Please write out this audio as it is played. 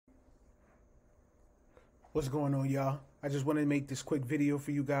What's going on, y'all? I just wanted to make this quick video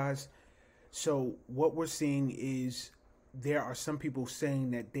for you guys. So what we're seeing is there are some people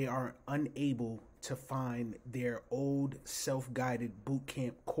saying that they are unable to find their old self-guided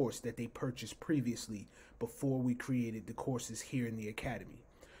bootcamp course that they purchased previously before we created the courses here in the Academy.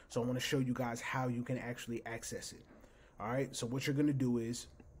 So I want to show you guys how you can actually access it. All right, so what you're going to do is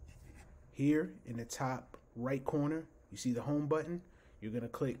here in the top right corner, you see the home button. You're going to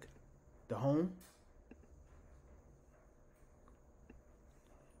click the home.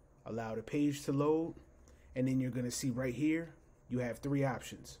 Allow the page to load, and then you're going to see right here you have three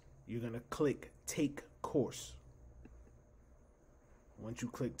options. You're going to click take course. Once you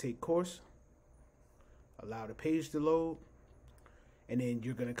click take course, allow the page to load, and then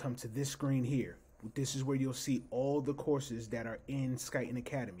you're going to come to this screen here. This is where you'll see all the courses that are in Skyton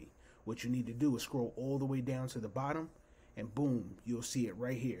Academy. What you need to do is scroll all the way down to the bottom, and boom, you'll see it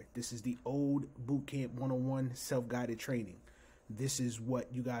right here. This is the old Bootcamp 101 self-guided training. This is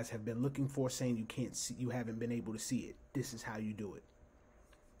what you guys have been looking for, saying you can't see, you haven't been able to see it. This is how you do it.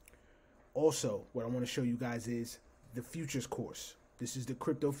 Also, what I want to show you guys is the futures course. This is the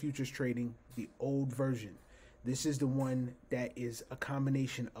crypto futures trading, the old version. This is the one that is a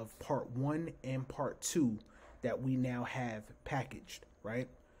combination of part 1 and part 2 that we now have packaged, right?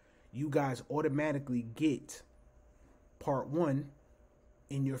 You guys automatically get part 1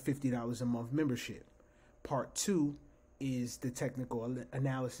 in your $50 a month membership. Part 2 is the technical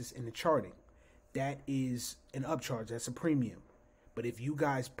analysis and the charting. That is an upcharge, that's a premium. But if you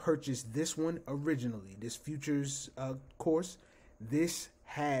guys purchase this one originally, this futures course, this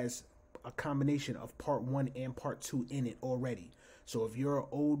has a combination of part 1 and part 2 in it already. So if you're an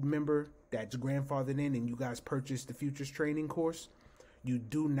old member that's grandfathered in and you guys purchase the futures training course, you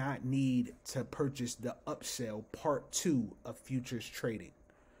do not need to purchase the upsell part 2 of futures trading.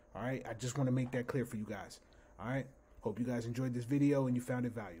 All right, I just want to make that clear for you guys. All right. Hope you guys enjoyed this video and you found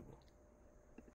it valuable.